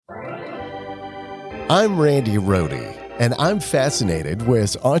I'm Randy Rohde, and I'm fascinated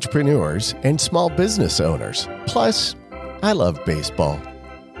with entrepreneurs and small business owners. Plus, I love baseball.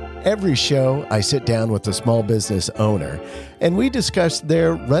 Every show, I sit down with a small business owner, and we discuss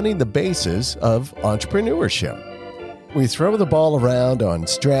their running the bases of entrepreneurship. We throw the ball around on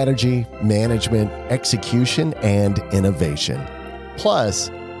strategy, management, execution, and innovation. Plus,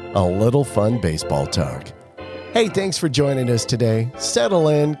 a little fun baseball talk. Hey, thanks for joining us today. Settle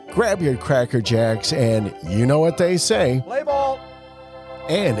in, grab your Cracker Jacks, and you know what they say. Play ball!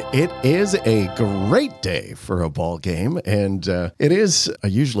 And it is a great day for a ball game. And it is, I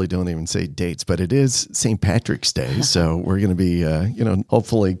usually don't even say dates, but it is St. Patrick's Day. So we're going to be,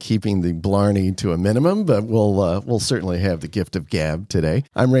 hopefully keeping the blarney to a minimum, but we'll certainly have the gift of gab today.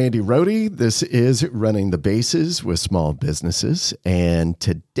 I'm Randy Rohde. This is Running the Bases with Small Businesses. And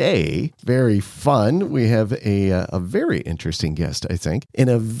today, very fun, we have a very interesting guest, I think, in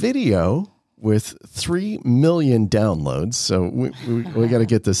a video with 3 million downloads. So we got to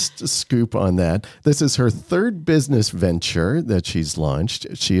get this scoop on that. This is her third business venture that she's launched.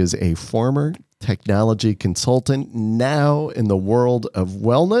 She is a former technology consultant, now in the world of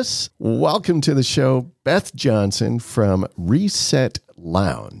wellness. Welcome to the show, Beth Johnson from Reset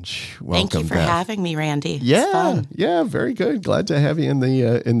Lounge. Welcome, Thank you for Beth. having me, Randy. Yeah, very good. Glad to have you in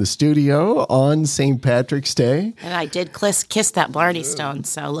the studio on St. Patrick's Day. And I did kiss that Blarney Stone,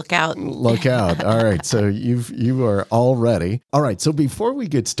 so look out. Look out. All right, so you are all ready. All right, so before we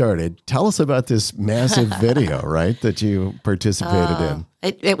get started, tell us about this massive video, right, that you participated in.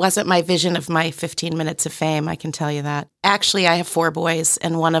 It wasn't my vision of my 15 minutes of fame, I can tell you that. Actually, I have 4 boys,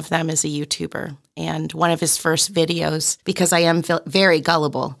 and one of them is a YouTuber. And one of his first videos, because I am very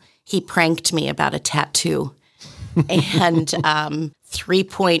gullible, he pranked me about a tattoo. And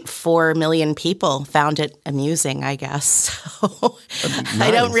 3.4 million people found it amusing, I guess. So Nice.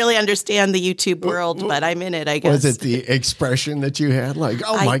 I don't really understand the YouTube world, but I'm in it, I guess. Was it the expression that you had? Like,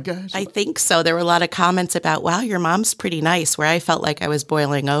 oh my gosh. I think so. There were a lot of comments about, wow, your mom's pretty nice, where I felt like I was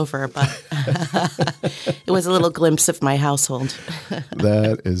boiling over, but it was a little glimpse of my household.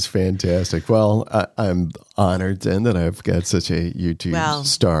 That is fantastic. Well, I'm honored then that I've got such a YouTube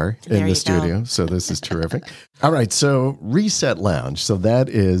star in the studio. So this is terrific. All right. So Reset Lounge. So that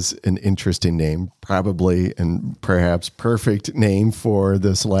is an interesting name, probably and perhaps perfect name for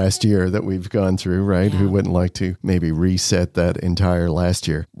this last year that we've gone through, right? Yeah. Who wouldn't like to maybe reset that entire last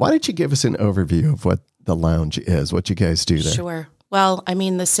year? Why don't you give us an overview of what the lounge is, what you guys do there? Sure. Well, I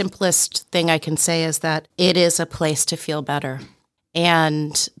mean, the simplest thing I can say is that it is a place to feel better.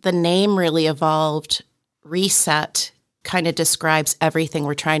 And the name really evolved. Reset kind of describes everything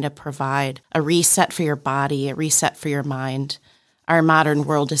we're trying to provide. A reset for your body, a reset for your mind. Our modern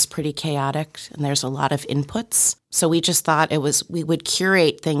world is pretty chaotic and there's a lot of inputs. So we just thought we would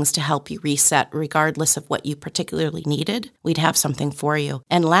curate things to help you reset regardless of what you particularly needed. We'd have something for you.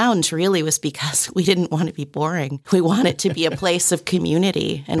 And lounge really was because we didn't want to be boring. We want it to be a place of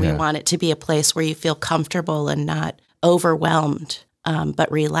community and we want it to be a place where you feel comfortable and not overwhelmed, but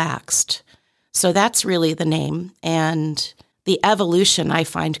relaxed. So that's really the name. And the evolution I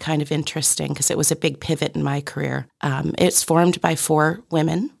find kind of interesting because it was a big pivot in my career. It's formed by 4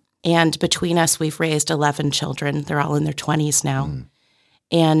 women, and between us, we've raised 11 children. They're all in their 20s now.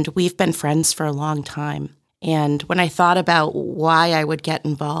 And we've been friends for a long time. And when I thought about why I would get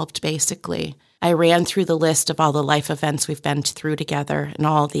involved, basically, I ran through the list of all the life events we've been through together and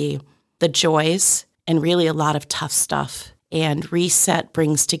all the joys and really a lot of tough stuff. And Reset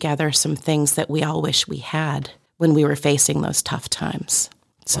brings together some things that we all wish we had when we were facing those tough times.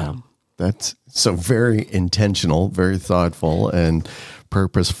 So wow. That's so very intentional, very thoughtful and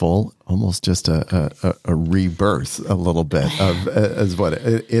purposeful, almost just a rebirth a little bit of as what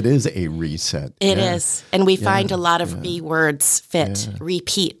it is, a reset. It is. And we find a lot of B words fit,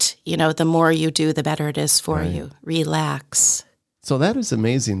 repeat. You know, the more you do, the better it is for you. Relax. So that is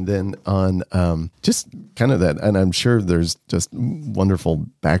amazing then on just kind of that, and I'm sure there's just wonderful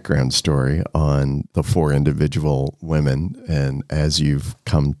background story on the 4 individual women and as you've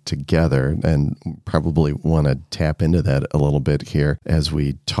come together, and probably want to tap into that a little bit here as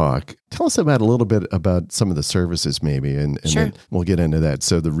we talk. Tell us about a little bit about some of the services maybe, and sure. Then we'll get into that.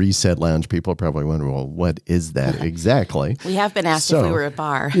 So the Reset Lounge, people are probably wondering, well, what is that exactly? We have been asked if we were a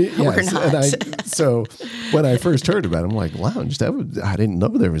bar. Yes, we're not. So when I first heard about it, I'm like, lounge? I didn't know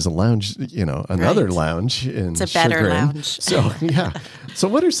there was a lounge, another lounge in It's a better Chagrin. lounge. So, yeah. So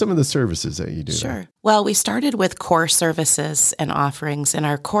what are some of the services that you do? Sure. There? Well, we started with core services and offerings, and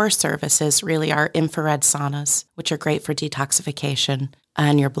our core services really are infrared saunas, which are great for detoxification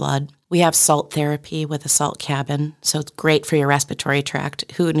and your blood. We have salt therapy with a salt cabin, so it's great for your respiratory tract.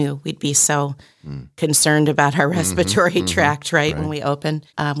 Who knew we'd be so concerned about our respiratory tract, right, when we open?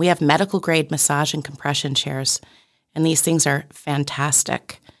 We have medical-grade massage and compression chairs, and these things are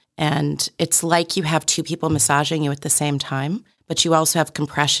fantastic. And it's like you have two people massaging you at the same time, but you also have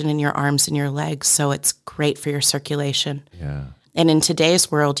compression in your arms and your legs, so it's great for your circulation. Yeah. And in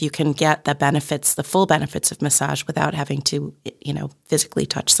today's world, you can get the benefits, the full benefits of massage without having to, physically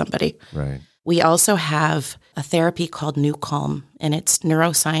touch somebody. Right. We also have a therapy called New Calm, and it's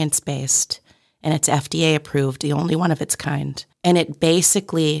neuroscience-based, and it's FDA approved, the only one of its kind. And it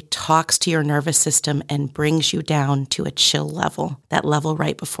basically talks to your nervous system and brings you down to a chill level, that level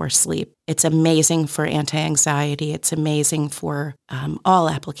right before sleep. It's amazing for anti-anxiety. It's amazing for all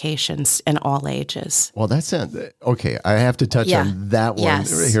applications and all ages. Well, that's okay. I have to touch on that one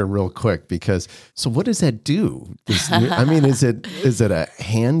here real quick because. So, what does that do? Is it a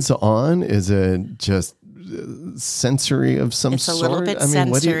hands-on? Is it just sensory of some sort? It's a little bit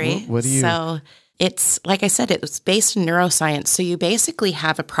sensory. What do you? So it's like I said, it was based in neuroscience. So you basically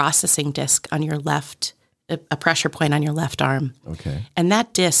have a processing disc on your left, a pressure point on your left arm. Okay. And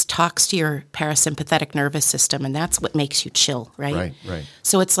that disc talks to your parasympathetic nervous system, and that's what makes you chill, right? Right.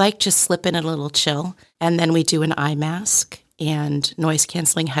 So it's like just slip in a little chill. And then we do an eye mask and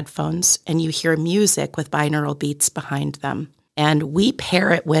noise-canceling headphones, and you hear music with binaural beats behind them. And we pair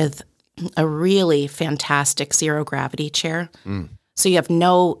it with a really fantastic zero-gravity chair. So you have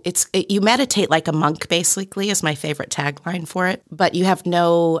you meditate like a monk, basically, is my favorite tagline for it. But you have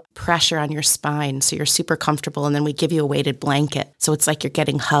no pressure on your spine, so you're super comfortable. And then we give you a weighted blanket. So it's like you're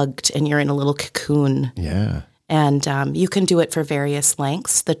getting hugged and you're in a little cocoon. Yeah. And you can do it for various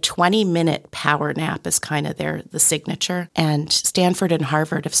lengths. The 20-minute power nap is kind of the signature. And Stanford and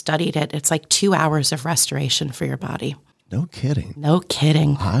Harvard have studied it. It's like 2 hours of restoration for your body. No kidding. No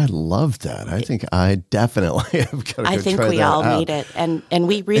kidding. I love that. I think I definitely have got to go try that out. I think we all need it. And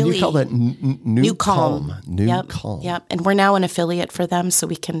we really... And you call that New Calm. New Calm. Yep. And we're now an affiliate for them, so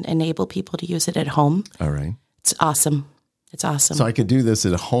we can enable people to use it at home. All right. It's awesome. It's awesome. So I could do this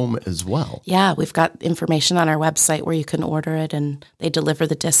at home as well. Yeah. We've got information on our website where you can order it, and they deliver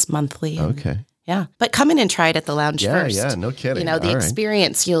the discs monthly. Okay. Yeah. But come in and try it at the lounge first. Yeah, no kidding. The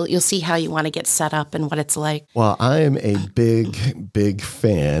experience, you'll see how you want to get set up and what it's like. Well, I am a big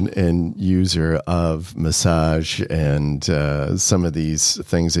fan and user of massage and some of these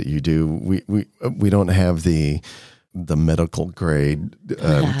things that you do. We don't have the medical grade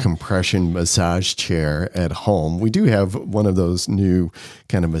compression massage chair at home. We do have one of those new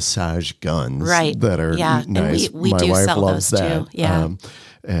kind of massage guns that are nice. And we My do wife sell loves those that. too. Yeah.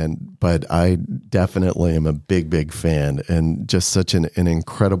 But I definitely am a big fan, and just such an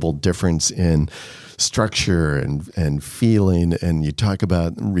incredible difference in structure and feeling. And you talk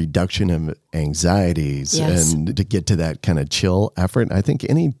about reduction of anxieties and to get to that kind of chill effort. I think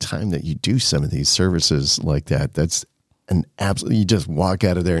any time that you do some of these services like that, that's an absolute, you just walk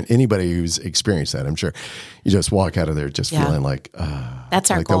out of there, and anybody who's experienced that, I'm sure you just walk out of there just feeling like,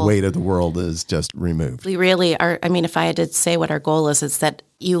 that's our like goal. The weight of the world is just removed. We really are. I mean, if I had to say what our goal is that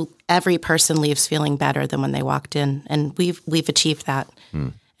every person leaves feeling better than when they walked in. And we've achieved that.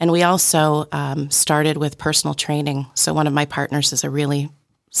 And we also started with personal training. So one of my partners is a really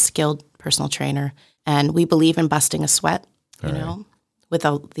skilled personal trainer, and we believe in busting a sweat, with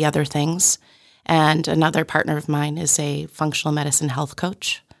the other things. And another partner of mine is a functional medicine health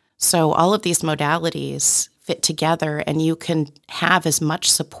coach. So all of these modalities fit together, and you can have as much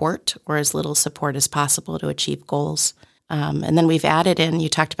support or as little support as possible to achieve goals. And then we've added in, you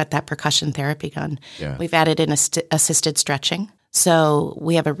talked about that percussion therapy gun. Yeah. We've added in assisted stretching. So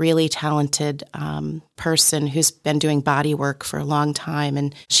we have a really talented person who's been doing body work for a long time,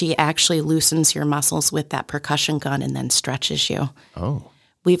 and she actually loosens your muscles with that percussion gun and then stretches you. Oh.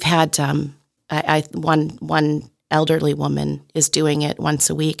 We've had one elderly woman is doing it once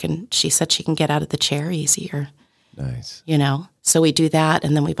a week, and she said she can get out of the chair easier. Nice. So we do that,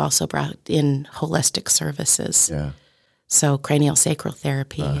 and then we've also brought in holistic services. Yeah. So cranial sacral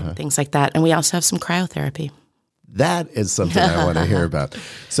therapy and things like that. And we also have some cryotherapy. That is something I want to hear about.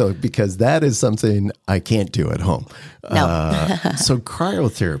 So, because that is something I can't do at home. No. So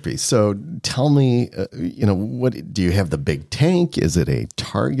cryotherapy. So tell me, what do you have, the big tank? Is it a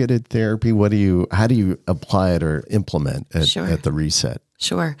targeted therapy? How do you apply it or implement it at the Reset?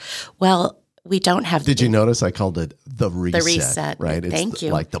 Sure. Well, we don't have. Did you notice I called it the Reset? The Reset, right? Thank you.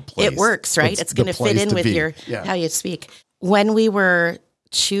 Like the place. It works, right? It's going to fit in with how you speak. When we were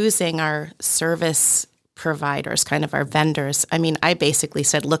choosing our service providers, kind of our vendors. I mean, I basically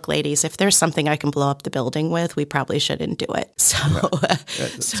said, look, ladies, if there's something I can blow up the building with, we probably shouldn't do it.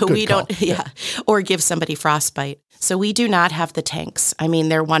 So we don't, or give somebody frostbite. So we do not have the tanks. I mean,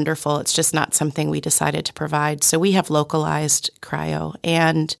 they're wonderful. It's just not something we decided to provide. So we have localized cryo.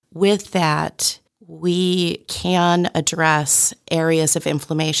 And with that, we can address areas of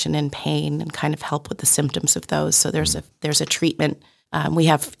inflammation and pain and kind of help with the symptoms of those. So there's a treatment. We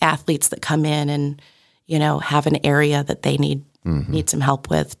have athletes that come in and, have an area that they need some help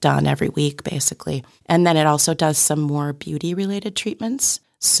with done every week, basically. And then it also does some more beauty-related treatments.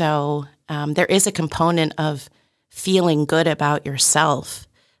 So there is a component of feeling good about yourself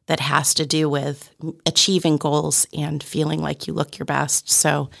that has to do with achieving goals and feeling like you look your best.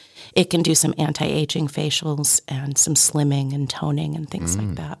 So it can do some anti-aging facials and some slimming and toning and things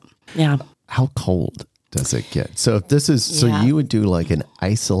like that. Yeah. How cold does it get? So if this is, so you would do like an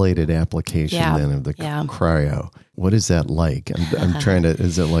isolated application then of the cryo. What is that like? I'm trying to,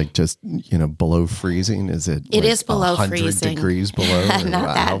 is it like just, below freezing? Is it It like is below 100 freezing. Degrees below?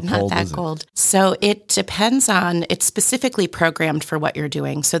 Not that cold. So it depends on, it's specifically programmed for what you're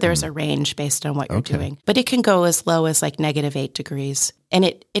doing. So there's a range based on what you're doing. But it can go as low as like -8 degrees. And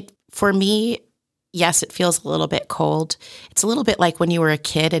it for me, yes, it feels a little bit cold. It's a little bit like when you were a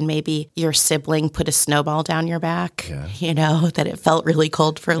kid and maybe your sibling put a snowball down your back, that it felt really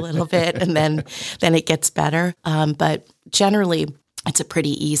cold for a little bit and then it gets better. But generally, it's a pretty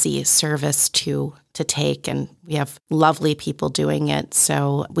easy service to take, and we have lovely people doing it.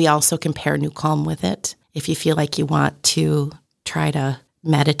 So we also can pair NuCalm with it. If you feel like you want to try to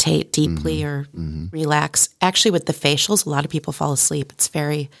meditate deeply or relax. Actually, with the facials, a lot of people fall asleep. It's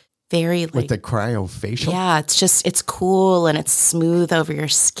very with the cryofacial? Yeah, it's cool and it's smooth over your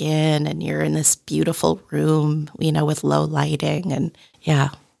skin and you're in this beautiful room, with low lighting and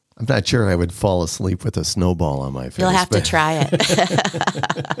I'm not sure I would fall asleep with a snowball on my face. You'll have to try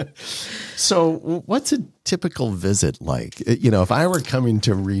it. So what's a typical visit like? If I were coming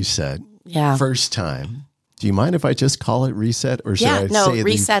to Reset first time, do you mind if I just call it Reset, or should I say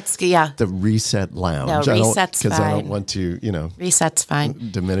Reset's the Reset Lounge? No, Reset's fine. Because I don't want to, Reset's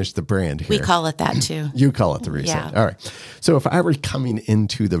fine. Diminish the brand here. We call it that too. You call it the Reset. Yeah. All right. So if I were coming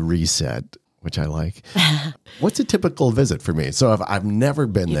into the Reset, which I like, what's a typical visit for me? So if I've never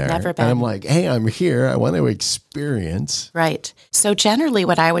been there, and I'm like, hey, I'm here, I want to experience. Right. So generally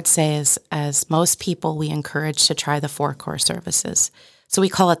what I would say is, as most people, we encourage to try the 4 core services. So we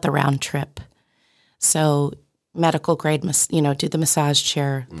call it the round trip. So medical grade, do the massage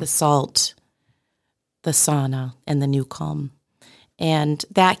chair, the salt, the sauna, and the NuCalm. And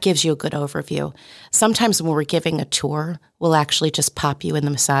that gives you a good overview. Sometimes when we're giving a tour, we'll actually just pop you in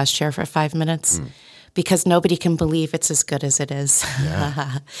the massage chair for 5 minutes because nobody can believe it's as good as it is.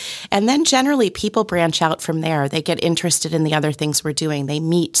 Yeah. And then generally people branch out from there. They get interested in the other things we're doing. They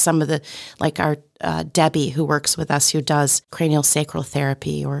meet some of the, like our Debbie, who works with us, who does cranial sacral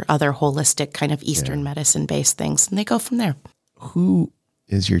therapy or other holistic kind of Eastern medicine-based things, and they go from there. Who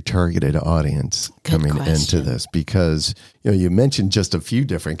is your targeted audience coming into this? Because, you mentioned just a few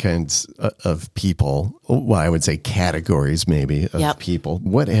different kinds of people. Well, I would say categories maybe of people.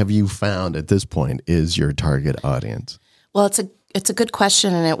 What have you found at this point is your target audience? Well, it's a good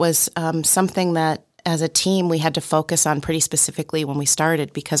question. And it was something that as a team, we had to focus on pretty specifically when we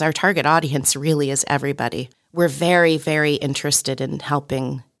started, because our target audience really is everybody. We're very, very interested in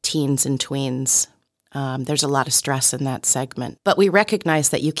helping teens and tweens. There's a lot of stress in that segment. But we recognize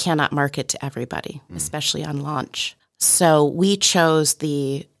that you cannot market to everybody, especially on launch. So we chose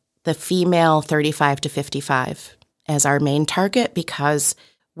the female 35 to 55 as our main target because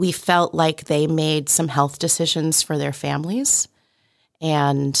we felt like they made some health decisions for their families.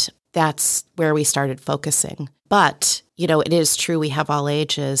 And that's where we started focusing. But, it is true we have all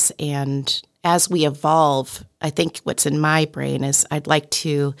ages. And as we evolve, I think what's in my brain is I'd like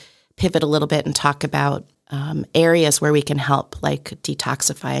to pivot a little bit and talk about areas where we can help, like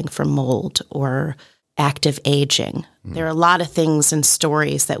detoxifying from mold or active aging. There are a lot of things and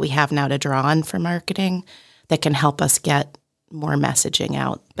stories that we have now to draw on for marketing that can help us get more messaging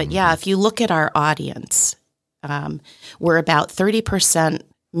out. But if you look at our audience, we're about 30%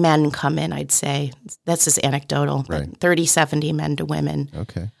 men come in, I'd say. That's just anecdotal, right. 30-70 men to women.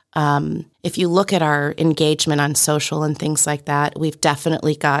 Okay. If you look at our engagement on social and things like that, we've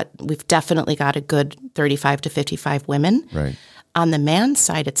definitely got a good 35 to 55 women. Right. On the man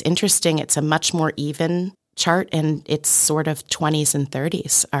side, it's interesting. It's a much more even chart, and it's sort of 20s and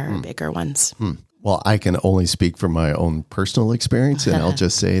 30s are bigger ones. Well, I can only speak from my own personal experience, and I'll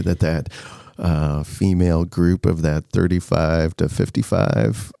just say that female group of that 35 to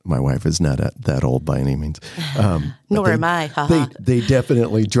 55. My wife is not that old by any means. Nor am I. They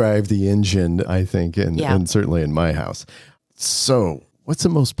definitely drive the engine, I think, and certainly in my house. So what's the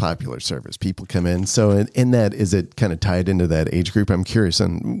most popular service? People come in. So in that, is it kind of tied into that age group? I'm curious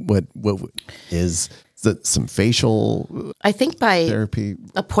on what is that, some facial I think by therapy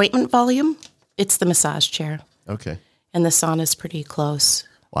appointment volume, it's the massage chair. Okay. And the sauna is pretty close.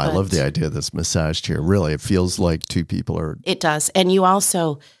 Well, I love the idea of this massage chair. Really, it feels like two people are... It does. And you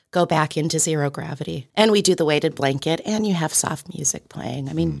also go back into zero gravity. And we do the weighted blanket, and you have soft music playing.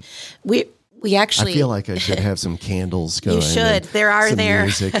 I mean, we actually... I feel like I should have some candles going. You should. There are some there.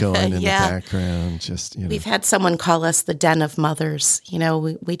 music going in the background. Just, We've had someone call us the den of mothers.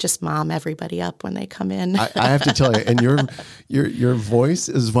 We just mom everybody up when they come in. I have to tell you, and your voice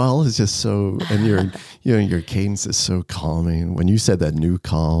as well is just so, and your cadence is so calming. When you said that new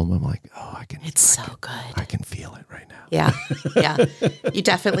calm, I'm like, oh, I can. It's so good. I can feel it right now. Yeah. You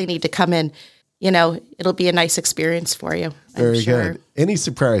definitely need to come in. It'll be a nice experience for you. Very good. Any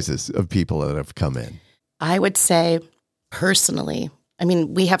surprises of people that have come in? I would say personally, I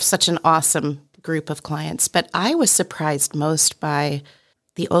mean, we have such an awesome group of clients, but I was surprised most by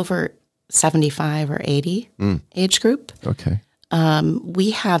the over 75 or 80 age group. Okay.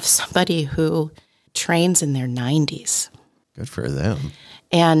 We have somebody who trains in their 90s. Good for them.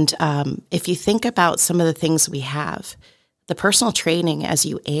 And if you think about some of the things we have, the personal training as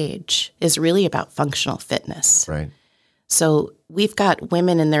you age is really about functional fitness. Right. So we've got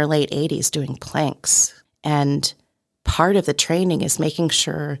women in their late 80s doing planks. And part of the training is making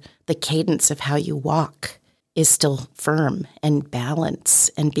sure the cadence of how you walk is still firm and balance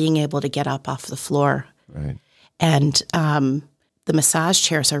and being able to get up off the floor. Right. And the massage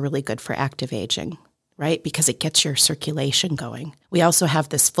chairs are really good for active aging, right? Because it gets your circulation going. We also have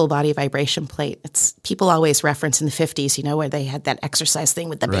this full body vibration plate. It's people always reference in the 50s, where they had that exercise thing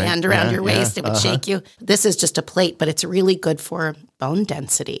with the band around your waist. It would shake you. This is just a plate, but it's really good for bone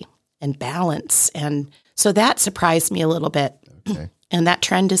density and balance. And so that surprised me a little bit. Okay. And that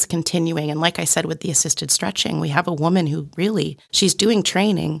trend is continuing. And like I said, with the assisted stretching, we have a woman who she's doing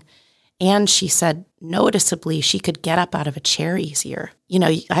training. And she said, noticeably, she could get up out of a chair easier.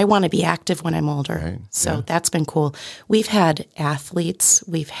 I want to be active when I'm older. Right. So that's been cool. We've had athletes.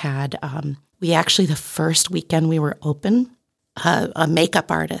 We've had, the first weekend we were open, a makeup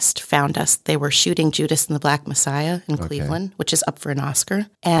artist found us. They were shooting Judas and the Black Messiah in Cleveland, which is up for an Oscar.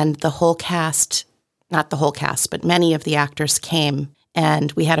 And the whole cast, not the whole cast, but many of the actors came,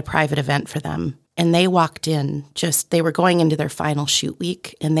 and we had a private event for them. And they walked in, they were going into their final shoot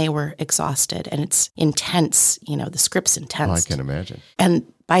week, and they were exhausted. And it's intense, the script's intense. Oh, I can imagine. And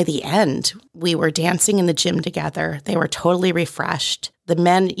by the end, we were dancing in the gym together. They were totally refreshed. The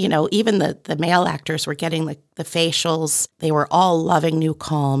men, even the male actors were getting the facials. They were all loving New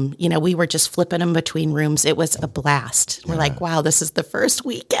Calm. We were just flipping them between rooms. It was a blast. We're like, wow, this is the first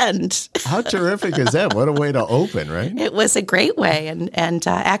weekend. How terrific is that? What a way to open, right? It was a great way. And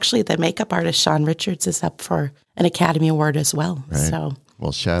actually, the makeup artist, Sean Richards, is up for an Academy Award as well. Right. So.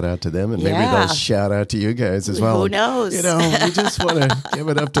 Well, shout out to them, and maybe they'll shout out to you guys as well. Who knows? We just want to give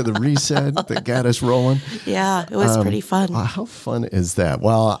it up to the reset that got us rolling. Yeah, it was pretty fun. How fun is that?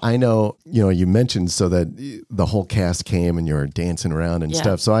 Well, I know, you mentioned so that the whole cast came and you were dancing around and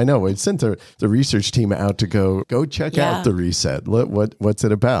stuff. So I know we sent the research team out to go check out the reset. What's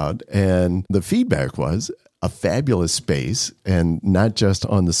it about? And the feedback was a fabulous space, and not just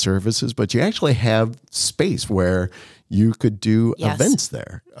on the services, but you actually have space where you could do events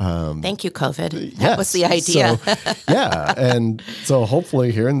there. Thank you, COVID. That was the idea. So, and so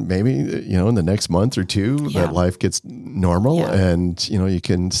hopefully here, and maybe in the next month or two, that life gets normal, and you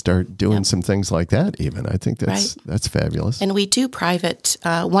can start doing some things like that. Even I think that's fabulous. And we do private.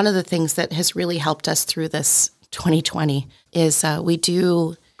 One of the things that has really helped us through this 2020 is we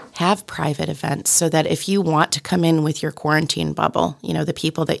do have private events, so that if you want to come in with your quarantine bubble, the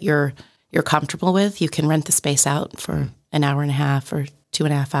people that you're comfortable with, you can rent the space out for an hour and a half or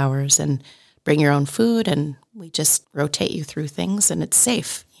 2.5 hours and bring your own food, and we just rotate you through things, and it's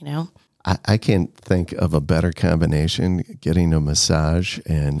safe, I can't think of a better combination. Getting a massage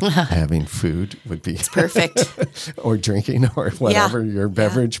and having food would be perfect. Or drinking or whatever your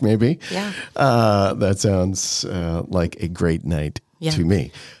beverage may be. Yeah. That sounds like a great night to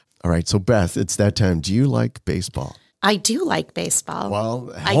me. All right. So Beth, it's that time. Do you like baseball? I do like baseball.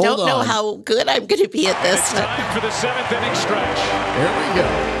 Well, I don't know how good I'm going to be at this. Time for the 7th inning stretch. Here we go.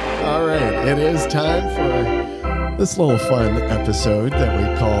 All right. It is time for this little fun episode that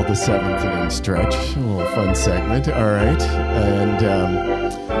we call the 7th inning stretch. A little fun segment. All right. And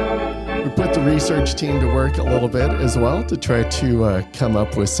We put the research team to work a little bit as well to try to come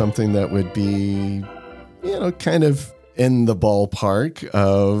up with something that would be, kind of in the ballpark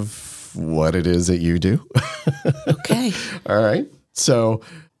of what it is that you do. Okay. All right. So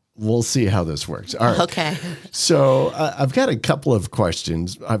we'll see how this works. All right. Okay. So I've got a couple of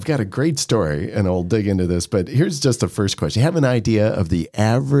questions. I've got a great story, and I'll dig into this. But here's just the first question. You have an idea of the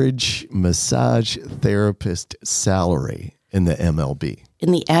average massage therapist salary in the MLB?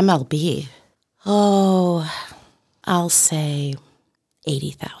 In the MLB, I'll say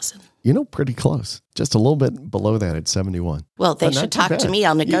 80,000. Pretty close. Just a little bit below that at 71. Well, they should talk to me.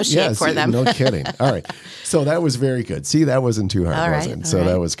 I'll negotiate for them. No kidding. All right. So that was very good. See, that wasn't too hard, was it? So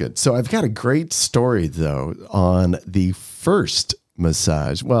that was good. So I've got a great story, though, on the first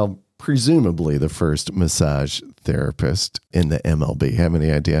massage. Well, presumably the first massage therapist in the MLB. Have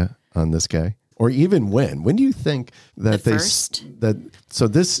any idea on this guy? Or even when? When do you think that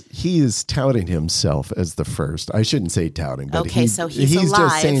he is touting himself as the first? I shouldn't say touting, but so he's alive.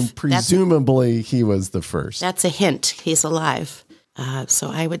 Just saying presumably he was the first. That's a hint. He's alive.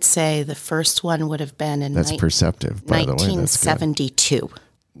 So I would say the first one would have been in perceptive, by the way. 1972.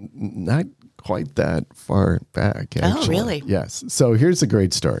 Not quite that far back, actually. Oh, really? Yes. So here's a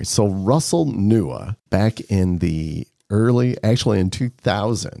great story. So Russell Nua, back in the in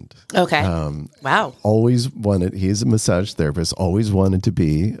 2000. Okay. Wow. He's a massage therapist, always wanted to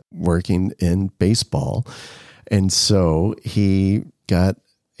be working in baseball. And so he got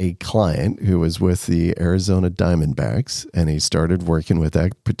a client who was with the Arizona Diamondbacks, and he started working with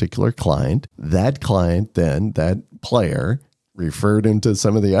that particular client. That client then, that player, referred him to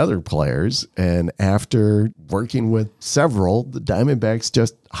some of the other players. And after working with several, the Diamondbacks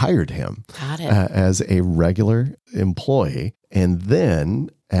just hired him as a regular employee. And then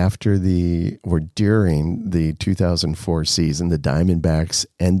during the 2004 season, the Diamondbacks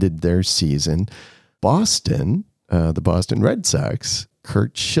ended their season. The Boston Red Sox,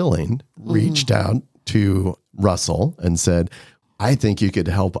 Curt Schilling, reached out to Russell and said, I think you could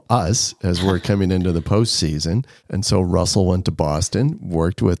help us as we're coming into the postseason. And so Russell went to Boston,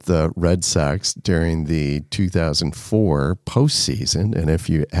 worked with the Red Sox during the 2004 postseason. And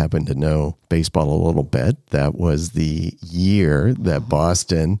if you happen to know baseball a little bit, that was the year that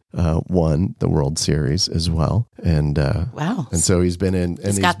Boston won the World Series as well. And wow! And so he's been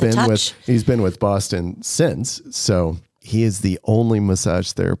with Boston since. So he is the only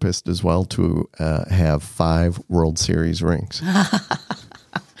massage therapist as well to have 5 World Series rings.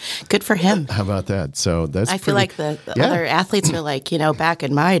 Good for him. How about that? So I feel like the other athletes are like, back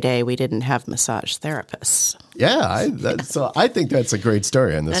in my day, we didn't have massage therapists. Yeah, so I think that's a great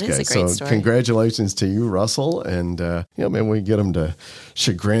story on this guy. That is a great story. Congratulations to you, Russell, and maybe we can get him to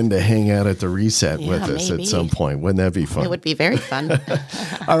Chagrin to hang out at the Reset with us at some point. Wouldn't that be fun? It would be very fun.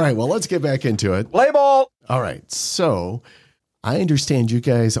 All right, well, let's get back into it. Play ball. All right, so I understand you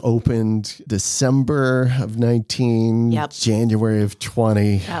guys opened December of 19, January of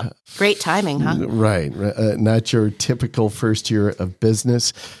 20. Yep. Great timing, huh? Right. Not your typical first year of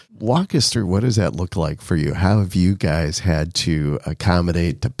business. Walk us through, what does that look like for you? How have you guys had to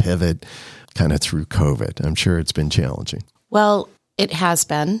accommodate, to pivot kind of through COVID? I'm sure it's been challenging. Well, it has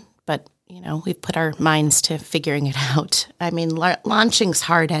been, but we've put our minds to figuring it out. I mean, launching's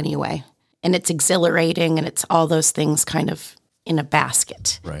hard anyway, and it's exhilarating, and it's all those things kind of in a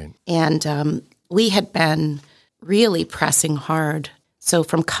basket. Right. And we had been really pressing hard. So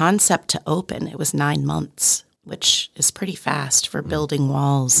from concept to open, it was 9 months, which is pretty fast for building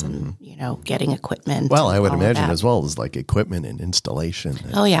walls and, getting equipment. Well, I would imagine as well as like equipment and installation.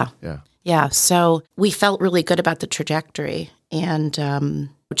 Oh, yeah. Yeah. Yeah. So we felt really good about the trajectory. And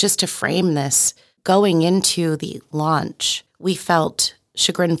just to frame this, going into the launch, we felt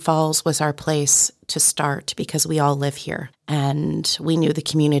Chagrin Falls was our place to start because we all live here and we knew the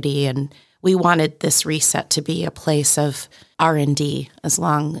community, and we wanted this Reset to be a place of R&D as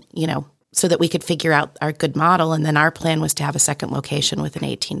long, so that we could figure out our good model. And then our plan was to have a second location within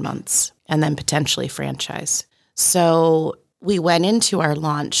 18 months and then potentially franchise. So we went into our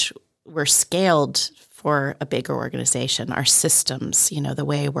launch, we're scaled for a bigger organization. Our systems, the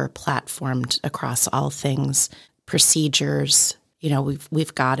way we're platformed across all things, procedures,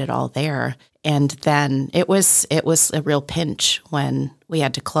 we've got it all there. And then it was a real pinch when we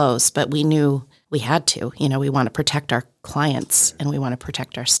had to close, but we knew we had to. We want to protect our clients and we want to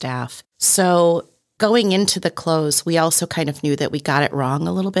protect our staff. So going into the close, we also kind of knew that we got it wrong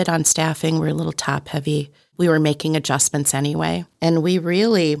a little bit on staffing. We're a little top heavy. We were making adjustments anyway. And we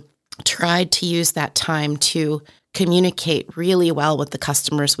really tried to use that time to communicate really well with the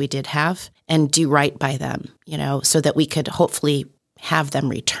customers we did have and do right by them, so that we could hopefully have them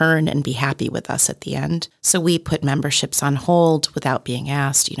return and be happy with us at the end. So we put memberships on hold without being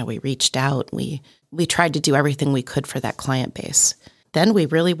asked. We reached out. We tried to do everything we could for that client base. Then we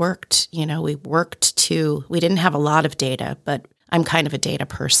really worked. We didn't have a lot of data, but I'm kind of a data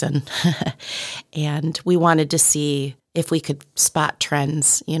person. And we wanted to see if we could spot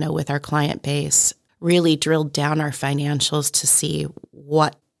trends, with our client base, really drilled down our financials to see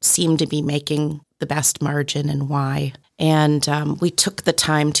what seemed to be making the best margin and why. And we took the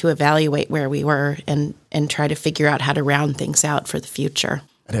time to evaluate where we were and try to figure out how to round things out for the future.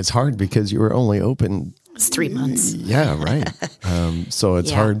 And it's hard because you were only open. It's 3 months. Yeah, right. So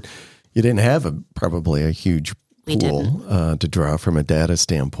it's hard. You didn't have probably a huge pool to draw from a data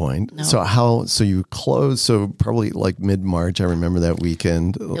standpoint. No. So you closed, so probably like mid-March. I remember that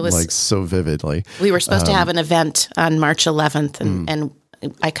weekend so vividly. We were supposed to have an event on March 11th and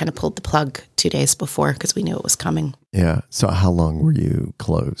I kind of pulled the plug 2 days before because we knew it was coming. Yeah. So how long were you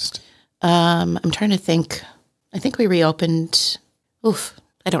closed? I'm trying to think. I think we reopened.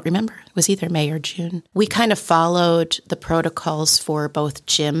 I don't remember. It was either May or June. We kind of followed the protocols for both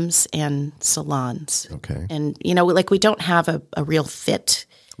gyms and salons. Okay. And, we don't have a real fit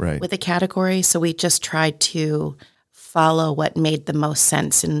right. with a category. So we just tried to follow what made the most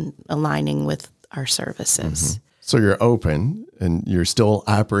sense in aligning with our services. Mm-hmm. So you're open and you're still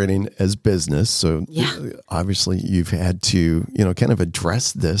operating as business. So obviously you've had to, kind of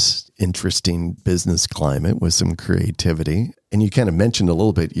address this interesting business climate with some creativity. And you kind of mentioned a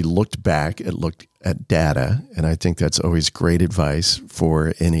little bit, you looked at data. And I think that's always great advice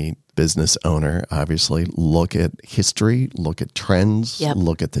for any business owner. Obviously, look at history, look at trends,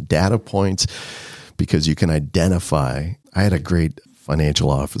 look at the data points, because you can identify. I had a great financial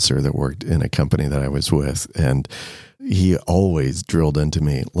officer that worked in a company that I was with, and he always drilled into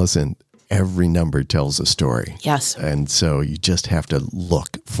me, listen, every number tells a story. Yes. And so you just have to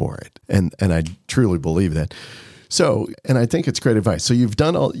look for it. And I truly believe that. So, and I think it's great advice. So you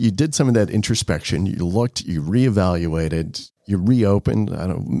did some of that introspection, you looked, you reevaluated, you reopened,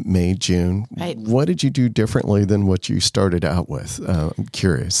 May, June. Right. What did you do differently than what you started out with? I'm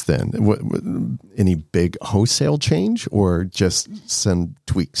curious then. Any big wholesale change or just some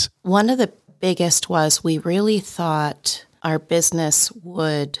tweaks? One of the biggest was we really thought our business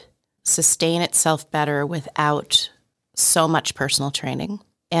would sustain itself better without so much personal training.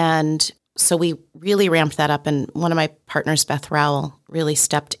 And so we really ramped that up. And one of my partners, Beth Rowell, really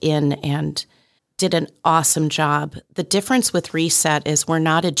stepped in and did an awesome job. The difference with Reset is we're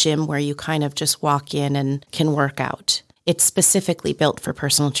not a gym where you kind of just walk in and can work out. It's specifically built for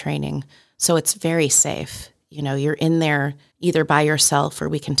personal training. So it's very safe. You're in there either by yourself or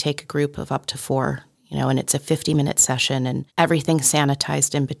we can take a group of up to 4, and it's a 50-minute session and everything's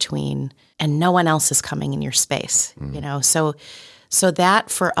sanitized in between and no one else is coming in your space, So that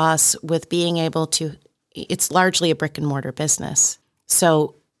for us with being able to, it's largely a brick and mortar business.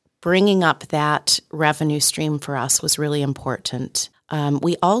 So bringing up that revenue stream for us was really important.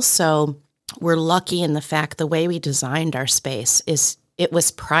 We also were lucky in the fact the way we designed our space is it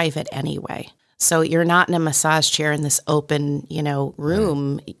was private anyway. So you're not in a massage chair in this open,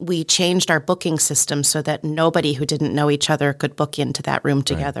 room. Right. We changed our booking system so that nobody who didn't know each other could book into that room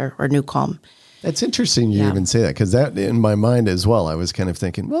together or Newcomb. That's interesting you even say that, because that in my mind as well, I was kind of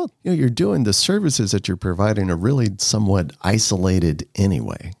thinking, well, you're doing the services that you're providing are really somewhat isolated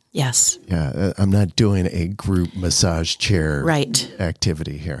anyway. Yes. Yeah, I'm not doing a group massage chair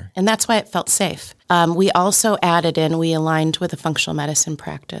activity here. And that's why it felt safe. We also we aligned with a functional medicine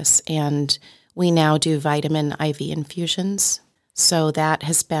practice, and we now do vitamin IV infusions. So that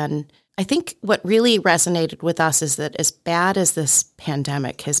has been, I think what really resonated with us is that as bad as this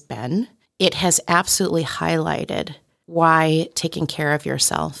pandemic has been, it has absolutely highlighted why taking care of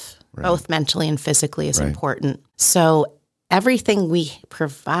yourself, both mentally and physically, is important. So everything we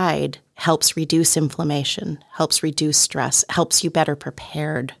provide helps reduce inflammation, helps reduce stress, helps you better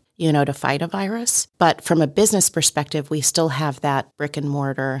prepared, to fight a virus. But from a business perspective, we still have that brick and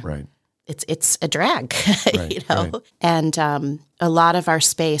mortar. Right. It's a drag, Right. And a lot of our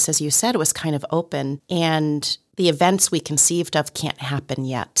space, as you said, was kind of open, and the events we conceived of can't happen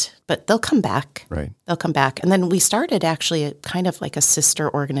yet, but they'll come back. Right. They'll come back. And then we started actually kind of like a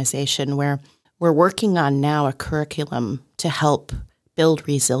sister organization where we're working on now a curriculum to help build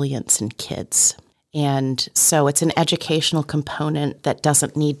resilience in kids. And so it's an educational component that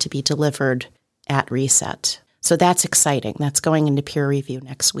doesn't need to be delivered at Reset. So that's exciting. That's going into peer review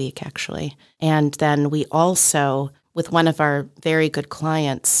next week, actually. And then we also, with one of our very good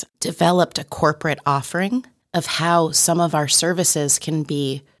clients, developed a corporate offering of how some of our services can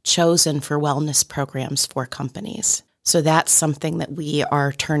be chosen for wellness programs for companies. So that's something that we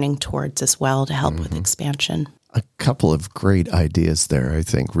are turning towards as well to help with expansion. A couple of great ideas there, I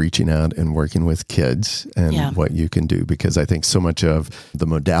think, reaching out and working with kids and what you can do, because I think so much of the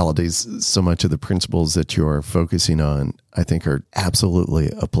modalities, so much of the principles that you're focusing on, I think are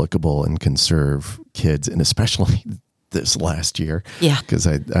absolutely applicable and can serve kids, and especially this last year. Yeah. Because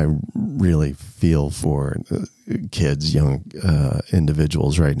I really feel for kids, young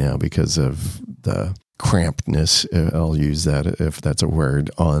individuals right now because of the crampedness, I'll use that if that's a word,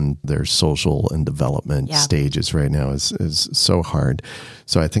 on their social and development stages right now is so hard.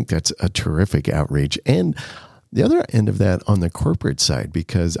 So I think that's a terrific outreach. And the other end of that on the corporate side,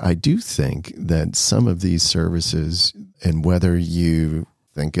 because I do think that some of these services, and whether you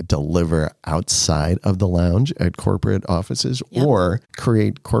think it deliver outside of the lounge at corporate offices or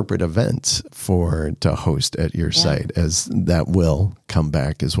create corporate events to host at your site, as that will come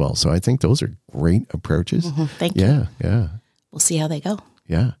back as well. So I think those are great approaches. Thank you. Yeah. We'll see how they go.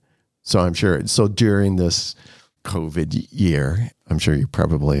 Yeah. So I'm sure. So during this COVID year, I'm sure you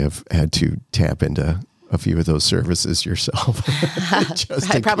probably have had to tap into a few of those services yourself.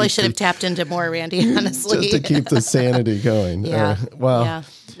 I probably should have tapped into more, Randy, honestly. Just to keep the sanity going.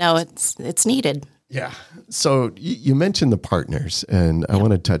 No, it's needed. Yeah. So you mentioned the partners, and I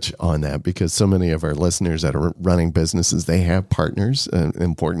want to touch on that because so many of our listeners that are running businesses, they have partners,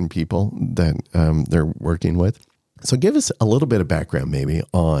 important people that they're working with. So give us a little bit of background maybe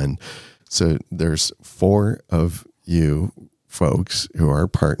on, so there's 4 of you folks who are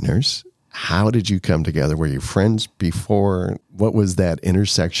partners. How did you come together? Were you friends before? What was that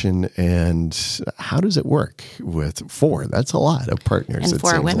intersection? And how does it work with 4? That's a lot of partners. And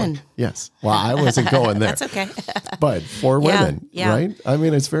 4 women. Like. Yes. Well, I wasn't going there. That's okay. But 4 women, right? I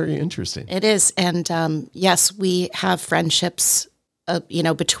mean, it's very interesting. It is. And yes, we have friendships,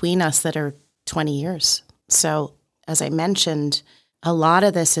 between us that are 20 years. So as I mentioned, a lot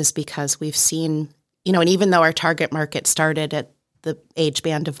of this is because we've seen, and even though our target market started at the age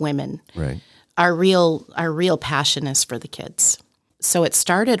band of women, right, our real passion is for the kids. So it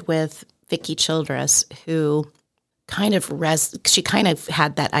started with Vicki Childress, who she kind of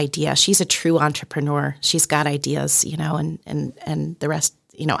had that idea. She's a true entrepreneur. She's got ideas, and the rest,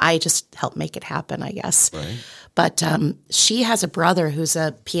 I just help make it happen, I guess. Right. But she has a brother who's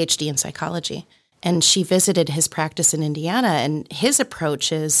a PhD in psychology, and she visited his practice in Indiana, and his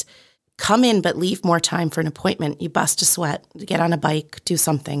approach is, come in, but leave more time for an appointment. You bust a sweat, get on a bike, do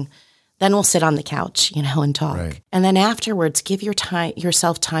something. Then we'll sit on the couch, and talk. Right. And then afterwards, give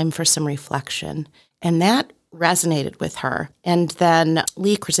yourself time for some reflection. And that resonated with her. And then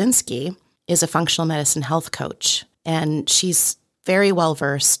Lee Krasinski is a functional medicine health coach. And she's very well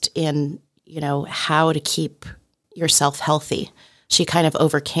versed in, how to keep yourself healthy. She kind of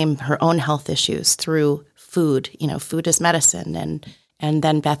overcame her own health issues through food. Food is medicine. And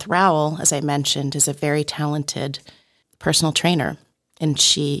then Beth Rowell, as I mentioned, is a very talented personal trainer, and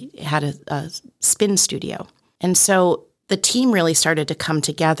she had a spin studio. And so the team really started to come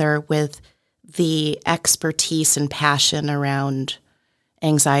together with the expertise and passion around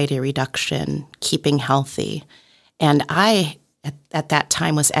anxiety reduction, keeping healthy. And I, at that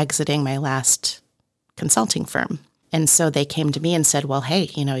time, was exiting my last consulting firm. And so they came to me and said, well, hey,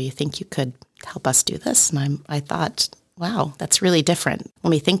 you think you could help us do this? And I thought, wow, that's really different.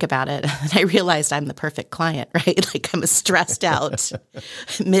 Let me think about it. And I realized I'm the perfect client, right? Like I'm a stressed out,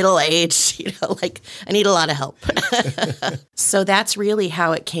 middle-aged, I need a lot of help. So that's really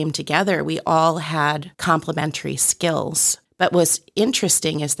how it came together. We all had complementary skills. But what's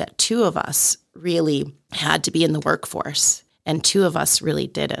interesting is that 2 of us really had to be in the workforce and 2 of us really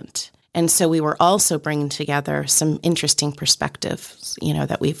didn't. And so we were also bringing together some interesting perspectives,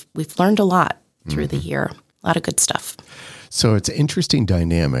 that we've learned a lot through the year. A lot of good stuff. So it's interesting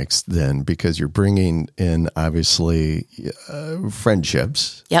dynamics then, because you're bringing in obviously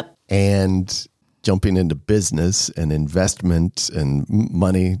friendships. Yep. And jumping into business and investment and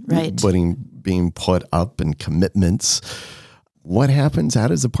money being put up and commitments. What happens? How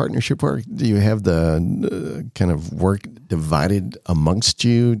does the partnership work? Do you have the kind of work divided amongst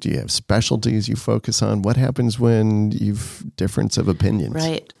you? Do you have specialties you focus on? What happens when you've difference of opinions?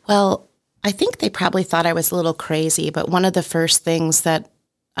 Right. Well, I think they probably thought I was a little crazy, but one of the first things that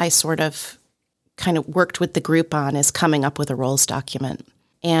I sort of kind of worked with the group on is coming up with a roles document.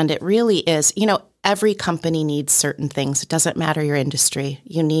 And it really is, every company needs certain things. It doesn't matter your industry.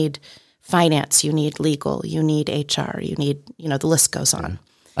 You need finance, you need legal, you need HR, you need, the list goes on.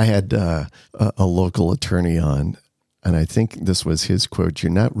 I had a local attorney on, and I think this was his quote,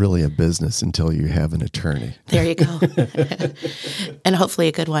 "You're not really a business until you have an attorney." There you go. And hopefully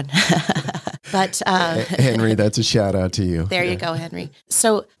a good one. But Henry, that's a shout out to you. There you go, Henry.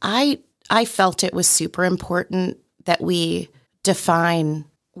 So I felt it was super important that we define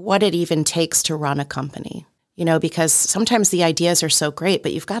what it even takes to run a company. Because sometimes the ideas are so great,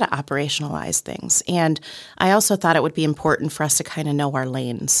 but you've got to operationalize things. And I also thought it would be important for us to kind of know our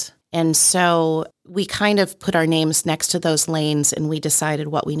lanes. And so we kind of put our names next to those lanes and we decided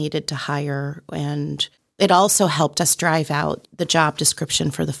what we needed to hire. And it also helped us drive out the job description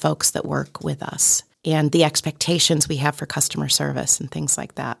for the folks that work with us and the expectations we have for customer service and things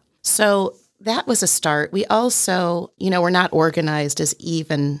like that. So that was a start. We also, we're not organized as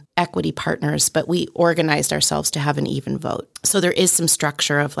even equity partners, but we organized ourselves to have an even vote. So there is some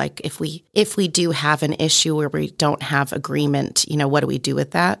structure of like, if we do have an issue where we don't have agreement, what do we do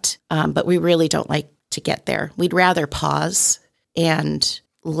with that? But we really don't like to get there. We'd rather pause and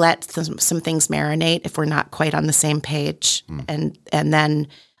let some things marinate if we're not quite on the same page. And then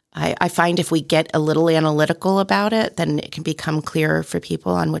I find if we get a little analytical about it, then it can become clearer for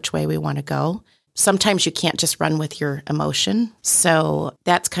people on which way we want to go. Sometimes you can't just run with your emotion. So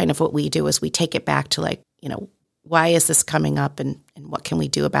that's kind of what we do is we take it back to like, why is this coming up and what can we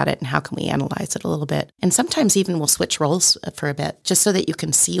do about it and how can we analyze it a little bit? And sometimes even we'll switch roles for a bit just so that you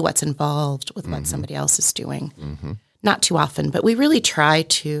can see what's involved with what somebody else is doing. Mm-hmm. Not too often, but we really try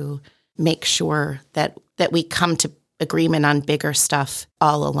to make sure that we come to agreement on bigger stuff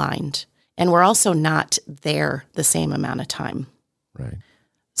all aligned. And we're also not there the same amount of time. Right.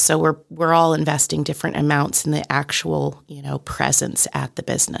 So we're all investing different amounts in the actual, presence at the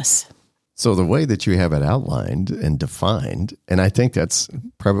business. So the way that you have it outlined and defined, and I think that's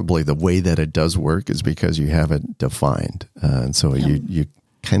probably the way that it does work is because you have it defined. And so you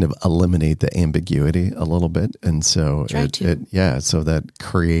kind of eliminate the ambiguity a little bit. And so so that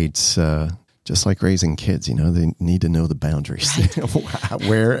creates just like raising kids, they need to know the boundaries. Right.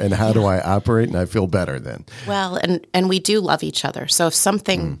 Where and how do I operate? And I feel better then. Well, and we do love each other. So if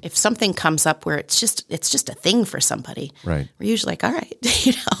something comes up where it's just a thing for somebody, right, we're usually like, all right,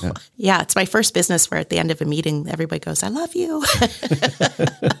 Yeah, it's my first business where at the end of a meeting, everybody goes, I love you.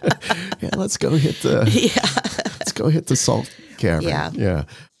 Let's go hit the salt cavern. Yeah.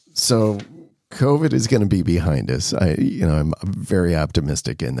 So COVID is going to be behind us. I'm very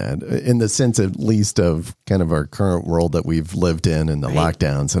optimistic in that, in the sense at least of kind of our current world that we've lived in and the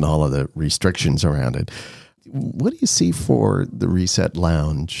lockdowns and all of the restrictions around it. What do you see for the Reset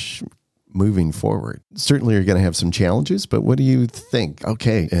Lounge moving forward? Certainly you're going to have some challenges, but what do you think?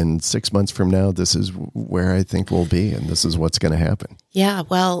 Okay, in 6 months from now, this is where I think we'll be and this is what's going to happen. Yeah,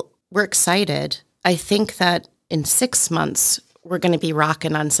 well, we're excited. I think that in 6 months, we're going to be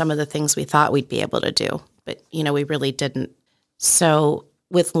rocking on some of the things we thought we'd be able to do, but, we really didn't. So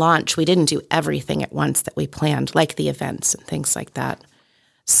with launch, we didn't do everything at once that we planned, like the events and things like that.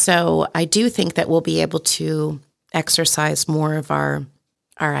 So I do think that we'll be able to exercise more of our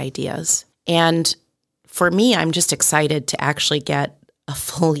ideas. And for me, I'm just excited to actually get a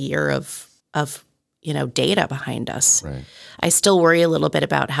full year of data behind us. Right. I still worry a little bit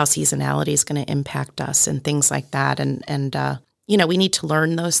about how seasonality is going to impact us and things like that. And we need to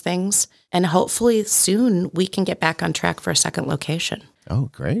learn those things. And hopefully soon we can get back on track for a second location. Oh,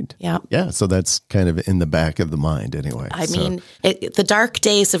 great. Yeah. Yeah. So that's kind of in the back of the mind anyway. I mean, the dark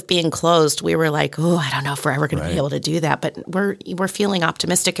days of being closed, we were like, I don't know if we're ever going to be able to do that. But we're feeling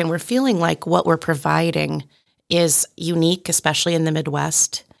optimistic and we're feeling like what we're providing is unique, especially in the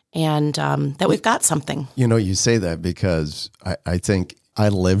Midwest, and that we've got something. You say that because I think I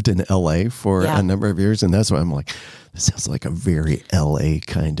lived in LA for a number of years, and that's why I'm like, this sounds like a very LA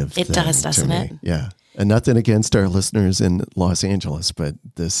kind of thing. It does, doesn't it? Yeah. And nothing against our listeners in Los Angeles, but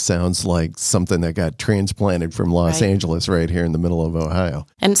this sounds like something that got transplanted from Los Angeles right here in the middle of Ohio.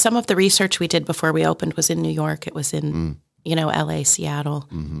 And some of the research we did before we opened was in New York. It was in, LA, Seattle.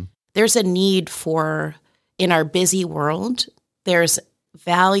 Mm-hmm. There's a need in our busy world, there's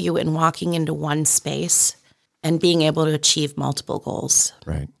value in walking into one space and being able to achieve multiple goals.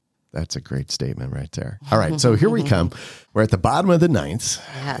 Right. That's a great statement right there. All right. So here we come. We're at the bottom of the ninth.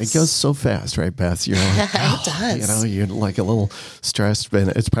 Yes. It goes so fast, right, Beth? You're like, it does. You're like a little stressed, but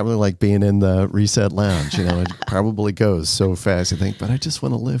it's probably like being in the Reset Lounge. It probably goes so fast. You think, but I just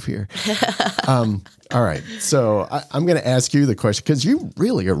want to live here. All right. So I'm going to ask you the question because you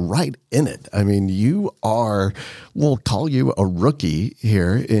really are right in it. I mean, we'll call you a rookie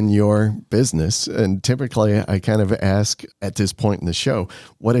here in your business. And typically I kind of ask at this point in the show,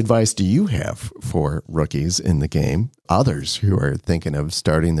 what advice do you have for rookies in the game? Others who are thinking of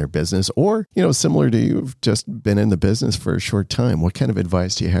starting their business or, similar to you've just been in the business for a short time. What kind of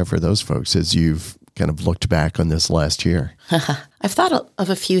advice do you have for those folks as you've kind of looked back on this last year? I've thought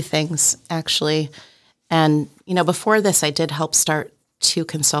of a few things, actually. And, before this, I did help start 2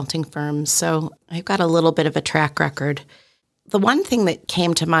 consulting firms. So I've got a little bit of a track record. The one thing that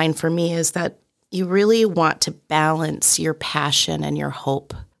came to mind for me is that you really want to balance your passion and your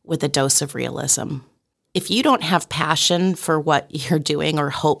hope with a dose of realism. If you don't have passion for what you're doing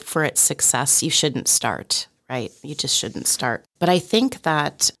or hope for its success, you shouldn't start, right? You just shouldn't start. But I think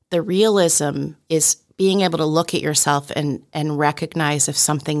that the realism is being able to look at yourself and recognize if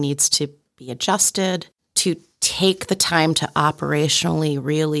something needs to be adjusted, to take the time to operationally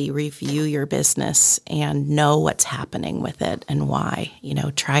really review your business and know what's happening with it and why.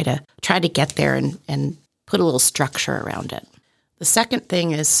 Try to get there and put a little structure around it. The second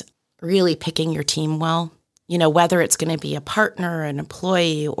thing is really picking your team well. Whether it's going to be a partner, an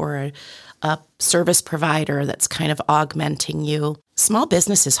employee, or a service provider that's kind of augmenting you. Small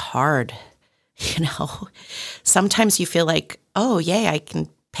business is hard. Sometimes you feel like, oh, yay, I can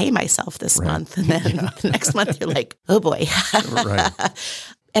pay myself this month. And then the next month you're like, oh boy. Right.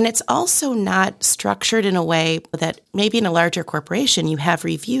 And it's also not structured in a way that maybe in a larger corporation, you have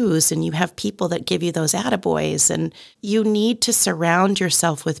reviews and you have people that give you those attaboys, and you need to surround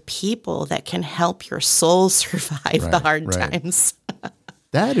yourself with people that can help your soul survive the hard times.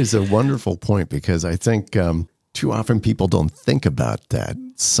 That is a wonderful point, because I think too often people don't think about that.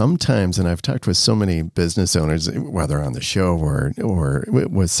 Sometimes, and I've talked with so many business owners, whether on the show or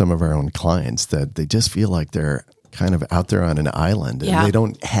with some of our own clients, that they just feel like they're kind of out there on an island, and they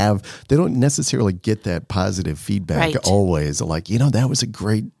don't necessarily get that positive feedback always. Like, that was a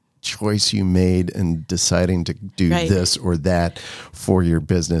great choice you made in deciding to do this or that for your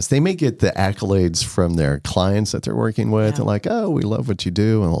business. They may get the accolades from their clients that they're working with, and like, oh, we love what you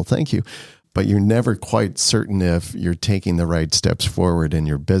do, and well, thank you. But you're never quite certain if you're taking the right steps forward in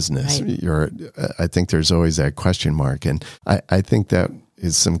your business. I think there's always that question mark. And I think that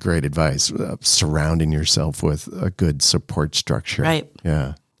is some great advice, surrounding yourself with a good support structure. Right.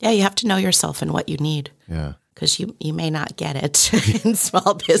 Yeah. Yeah, you have to know yourself and what you need. Yeah. Because you may not get it in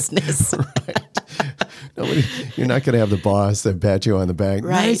small business. You're not going to have the boss that pat you on the back.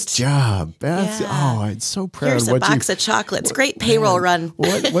 Right. Nice job, Beth. Yeah. Oh, I'm so proud. Here's of a box of chocolates. Great payroll run.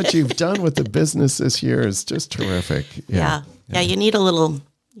 What you've done with the business this year is just terrific. Yeah. You need a little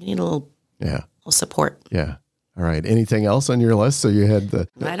support. Yeah. All right. Anything else on your list? So you had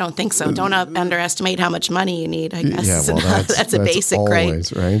I don't think so. Don't underestimate how much money you need, I guess. Yeah, well, that's a basic,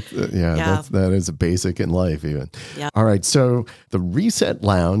 always, right? Yeah. That is a basic in life even. Yeah. All right. So the Reset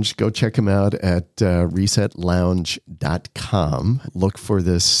Lounge, go check them out at resetlounge.com. Look for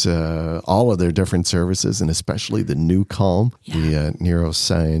this, all of their different services, and especially the new Calm, the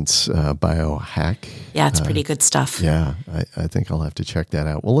neuroscience biohack. Yeah, it's pretty good stuff. Yeah, I think I'll have to check that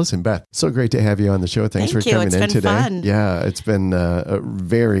out. Well, listen, Beth, so great to have you on the show. Thanks for coming in today. Fun. Yeah, it's been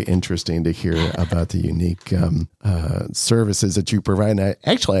very interesting to hear about the unique services that you provide. And I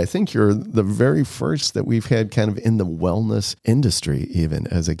think you're the very first that we've had kind of in the wellness industry, even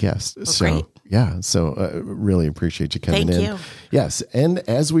as a guest. Oh, great. Yeah, so really appreciate you coming in. Thank you. Yes, and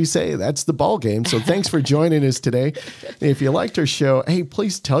as we say, that's the ball game. So thanks for joining us today. If you liked our show, hey,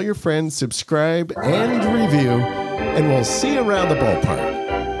 please tell your friends, subscribe, and review, and we'll see you around the ballpark.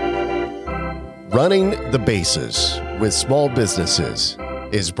 Running the Bases with Small Businesses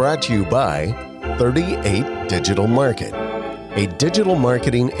is brought to you by 38 Digital Market, a digital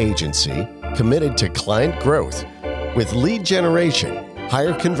marketing agency committed to client growth with lead generation,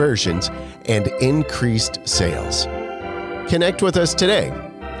 higher conversions, and increased sales. Connect with us today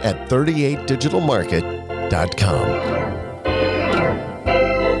at 38digitalmarket.com.